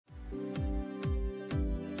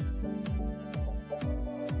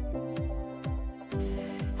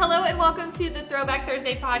Hello and welcome to the Throwback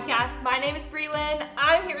Thursday podcast. My name is Breland.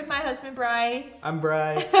 I'm here with my husband, Bryce. I'm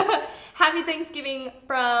Bryce. Happy Thanksgiving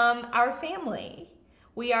from our family.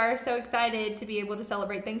 We are so excited to be able to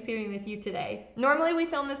celebrate Thanksgiving with you today. Normally we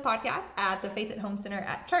film this podcast at the Faith at Home Center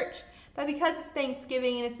at church, but because it's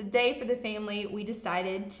Thanksgiving and it's a day for the family, we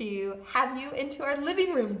decided to have you into our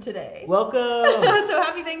living room today. Welcome. So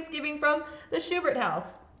happy Thanksgiving from the Schubert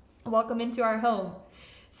house. Welcome into our home.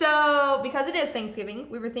 So because it is Thanksgiving,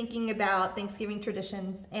 we were thinking about Thanksgiving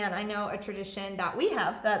traditions, and I know a tradition that we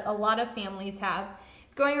have, that a lot of families have,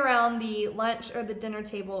 is going around the lunch or the dinner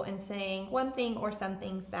table and saying one thing or some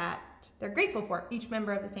things that they're grateful for. Each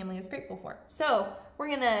member of the family is grateful for. So we're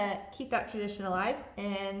going to keep that tradition alive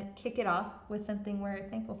and kick it off with something we're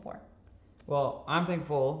thankful for. Well, I'm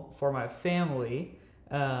thankful for my family,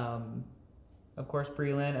 of course,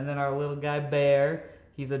 Breland, and then our little guy, Bear.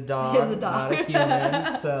 He's a dog, not a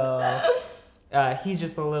human, so he's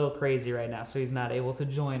just a little crazy right now, so he's not able to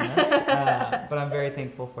join us, but I'm very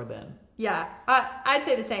thankful for them. Yeah, I'd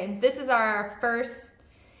say the same. This is our first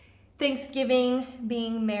Thanksgiving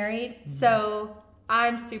being married, so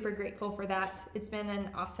I'm super grateful for that. It's been an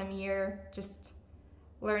awesome year just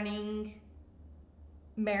learning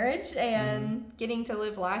marriage and getting to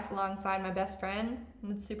live life alongside my best friend.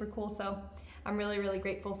 It's super cool, so I'm really, really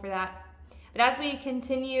grateful for that. But as we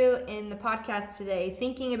continue in the podcast today,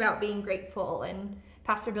 thinking about being grateful, and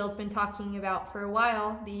Pastor Bill's been talking about for a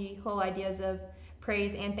while the whole ideas of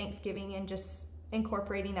praise and thanksgiving and just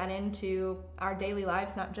incorporating that into our daily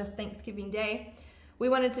lives, not just Thanksgiving Day. We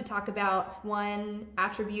wanted to talk about one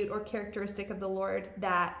attribute or characteristic of the Lord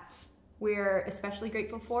that we're especially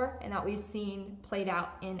grateful for and that we've seen played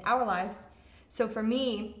out in our lives. So for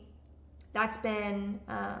me, that's been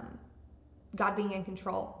God being in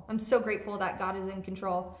control. I'm so grateful that God is in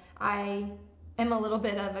control. I am a little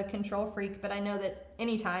bit of a control freak, but I know that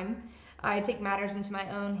anytime I take matters into my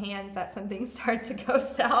own hands, that's when things start to go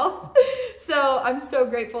south. So I'm so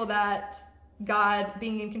grateful that God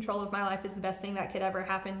being in control of my life is the best thing that could ever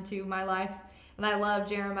happen to my life. And I love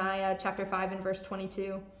Jeremiah chapter 5 and verse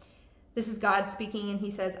 22. This is God speaking, and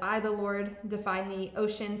he says, "I, the Lord, define the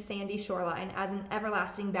ocean's sandy shoreline as an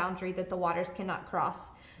everlasting boundary that the waters cannot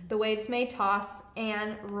cross. The waves may toss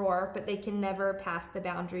and roar, but they can never pass the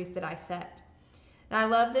boundaries that I set." And I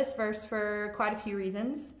love this verse for quite a few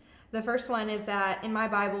reasons. The first one is that in my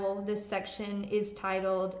Bible, this section is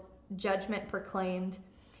titled Judgment Proclaimed.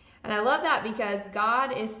 And I love that because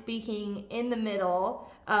God is speaking in the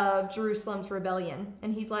middle of Jerusalem's rebellion.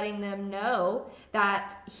 And he's letting them know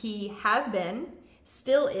that he has been,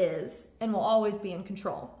 still is, and will always be in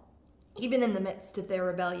control, even in the midst of their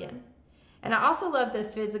rebellion. And I also love the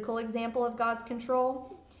physical example of God's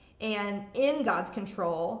control. And in God's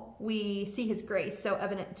control, we see his grace so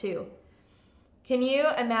evident too. Can you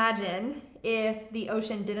imagine if the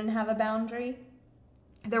ocean didn't have a boundary?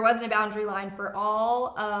 There wasn't a boundary line for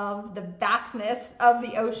all of the vastness of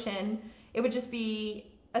the ocean. It would just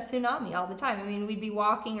be a tsunami all the time. I mean, we'd be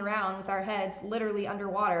walking around with our heads literally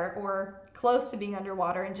underwater or close to being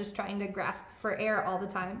underwater and just trying to grasp for air all the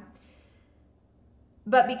time.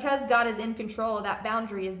 But because God is in control, that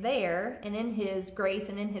boundary is there, and in his grace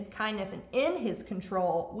and in his kindness and in his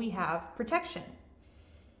control, we have protection.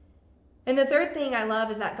 And the third thing I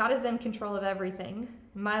love is that God is in control of everything.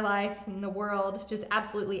 My life and the world, just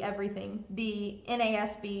absolutely everything. The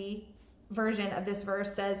NASB version of this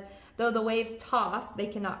verse says, "Though the waves toss, they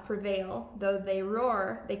cannot prevail. Though they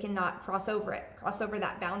roar, they cannot cross over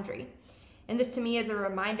that boundary." And this to me is a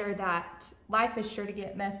reminder that life is sure to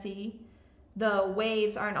get messy. The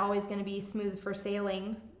waves aren't always going to be smooth for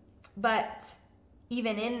sailing. But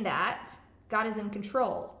even in that, God is in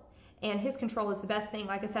control. And his control is the best thing,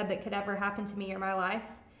 like I said, that could ever happen to me or my life.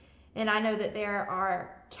 And I know that there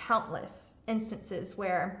are countless instances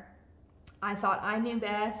where I thought I knew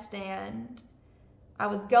best and I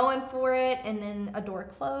was going for it, and then a door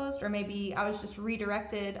closed, or maybe I was just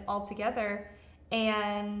redirected altogether,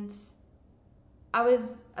 and I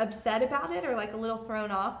was upset about it or like a little thrown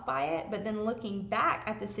off by it. But then looking back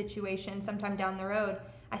at the situation sometime down the road,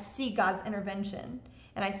 I see God's intervention,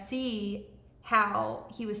 and I see how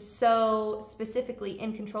he was so specifically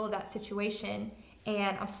in control of that situation,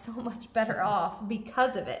 and I'm so much better off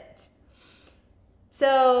because of it.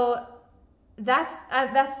 So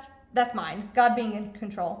that's mine. God being in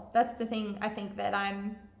control. That's the thing I think that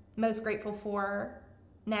I'm most grateful for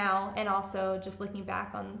now, and also just looking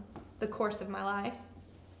back on the course of my life.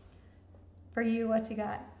 For you, what you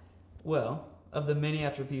got? Well, of the many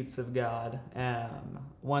attributes of God,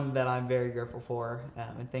 one that I'm very grateful for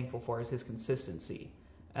and thankful for is his consistency.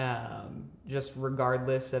 Just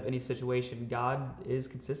regardless of any situation, God is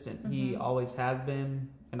consistent. He always has been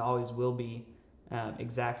and always will be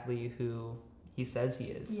exactly who he says he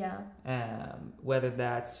is. Yeah. Whether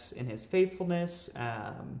that's in his faithfulness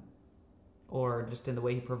or just in the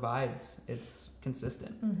way he provides, it's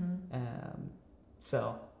consistent.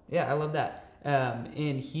 So, yeah, I love that.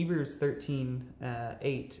 In Hebrews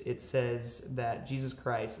 13:8, it says that Jesus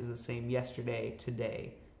Christ is the same yesterday,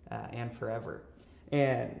 today, and forever.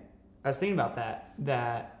 And I was thinking about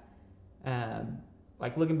that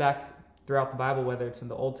like looking back throughout the Bible, whether it's in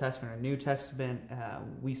the Old Testament or New Testament,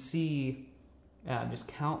 we see just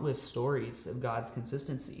countless stories of God's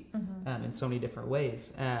consistency in so many different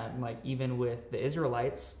ways. Like even with the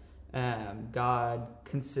Israelites, God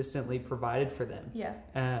consistently provided for them. Yeah.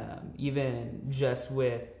 Even just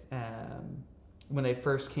with when they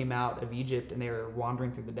first came out of Egypt and they were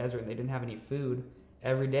wandering through the desert and they didn't have any food,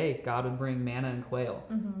 every day God would bring manna and quail.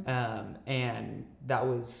 And that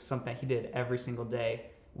was something he did every single day.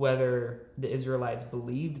 Whether the Israelites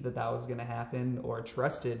believed that was going to happen or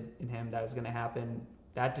trusted in him that was going to happen,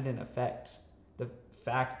 that didn't affect the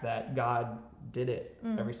fact that God did it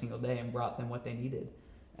every single day and brought them what they needed.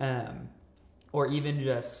 Or even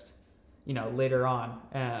just, later on,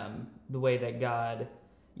 the way that God,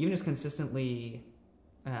 even just consistently,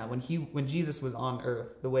 when Jesus was on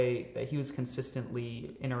earth, the way that he was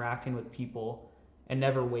consistently interacting with people and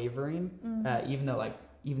never wavering, even though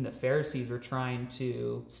even the Pharisees were trying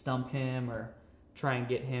to stump him or try and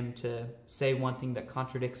get him to say one thing that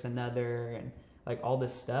contradicts another and all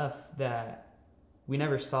this stuff, that we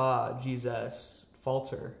never saw Jesus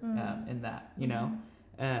falter in that,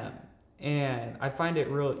 and I find it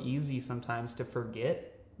real easy sometimes to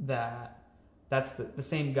forget that that's the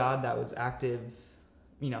same God that was active,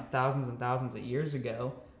 thousands and thousands of years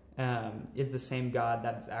ago, is the same God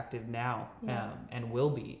that is active now, and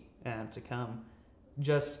will be to come.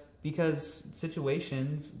 Just because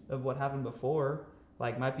situations of what happened before,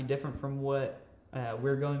 might be different from what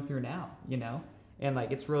we're going through now, and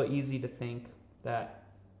it's real easy to think that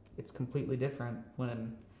it's completely different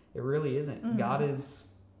when it really isn't. God is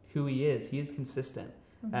who he is. He is consistent.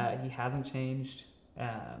 He hasn't changed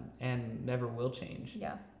and never will change.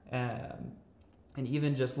 Yeah. And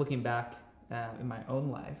even just looking back in my own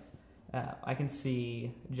life, I can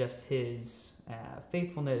see just his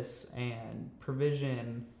faithfulness and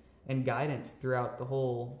provision and guidance throughout the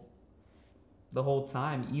whole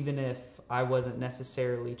time, even if I wasn't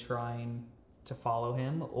necessarily trying to follow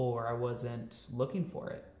him or I wasn't looking for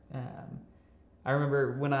it. I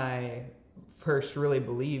remember when I first really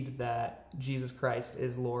believed that Jesus Christ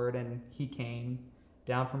is Lord and he came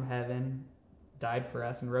down from heaven, died for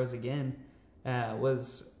us, and rose again,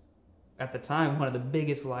 was at the time one of the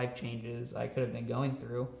biggest life changes I could have been going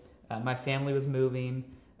through. My family was moving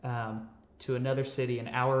to another city an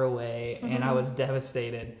hour away, and I was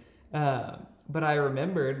devastated. But I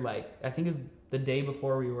remembered, I think it was the day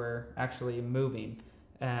before we were actually moving,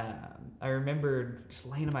 I remembered just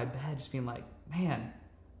laying in my bed, just being like, man,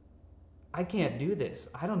 I can't do this.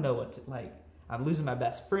 I don't know what to, I'm losing my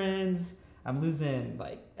best friends. I'm losing,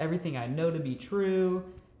 everything I know to be true.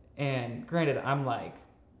 And granted, I'm,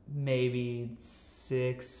 maybe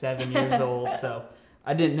 6, 7 years old, so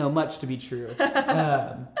I didn't know much to be true.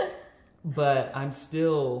 But I'm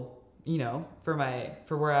still, for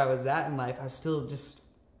where I was at in life, I just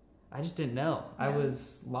didn't know. Yeah. I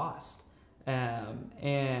was lost.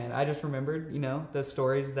 And I just remembered, the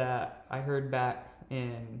stories that I heard back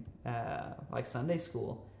in Sunday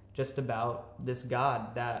school, just about this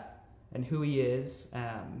God and who he is,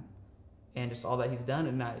 and just all that he's done.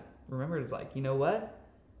 And I remembered, it's you know what?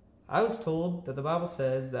 I was told that the Bible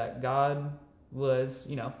says that God was,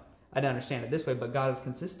 I didn't understand it this way, but God is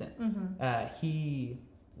consistent.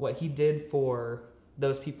 What he did for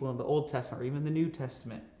those people in the Old Testament or even the New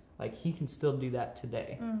Testament, he can still do that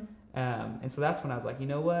today. And so that's when I was like, you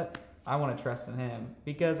know what? I want to trust in him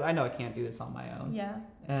because I know I can't do this on my own. Yeah.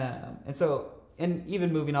 And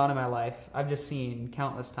even moving on in my life, I've just seen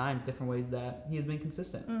countless times different ways that he has been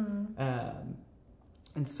consistent.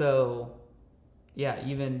 And so, yeah,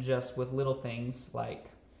 even just with little things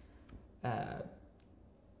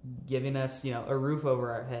giving us, a roof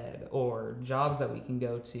over our head or jobs that we can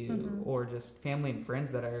go to or just family and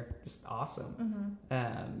friends that are just awesome.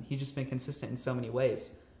 He's just been consistent in so many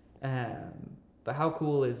ways. But how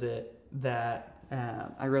cool is it that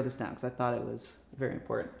I wrote this down because I thought it was very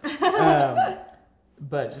important.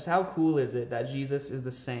 But just how cool is it that Jesus is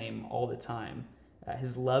the same all the time?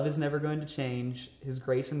 His love is never going to change. His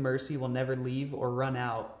grace and mercy will never leave or run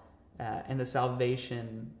out. And the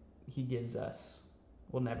salvation he gives us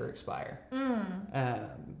will never expire. Mm.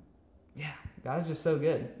 Yeah, God is just so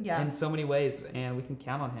good in so many ways, and we can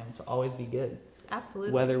count on him to always be good.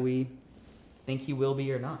 Absolutely. Whether we think he will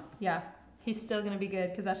be or not. Yeah, he's still going to be good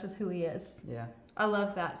because that's just who he is. Yeah. I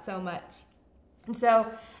love that so much. And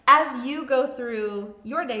so as you go through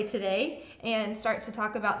your day today and start to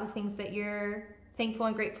talk about the things that you're thankful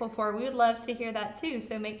and grateful for, we would love to hear that too.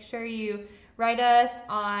 So make sure you write us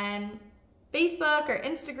on Facebook or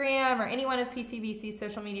Instagram or any one of PCBC's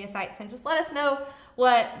social media sites and just let us know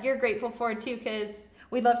what you're grateful for too, because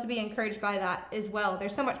we'd love to be encouraged by that as well.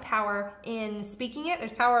 There's so much power in speaking it.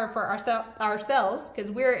 There's power for ourselves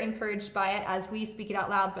because we're encouraged by it as we speak it out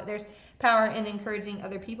loud, but there's power in encouraging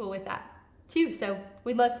other people with that too. So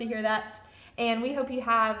we'd love to hear that. And we hope you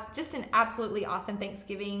have just an absolutely awesome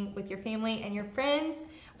Thanksgiving with your family and your friends.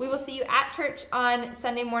 We will see you at church on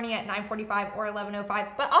Sunday morning at 9:45 or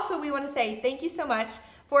 11:05. But also we want to say thank you so much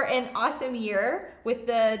for an awesome year with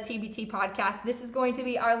the TBT podcast. This is going to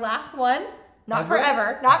be our last one. Not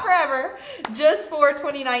forever, just for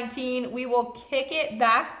 2019. We will kick it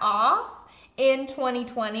back off in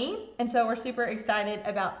 2020. And so we're super excited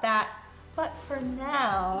about that. But for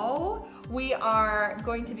now, we are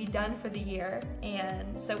going to be done for the year.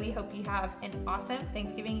 And so we hope you have an awesome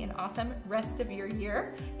Thanksgiving, an awesome rest of your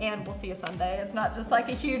year. And we'll see you Sunday. It's not just like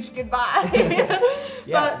a huge goodbye.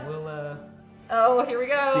 Yeah, we'll oh, here we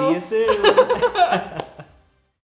go. See you soon.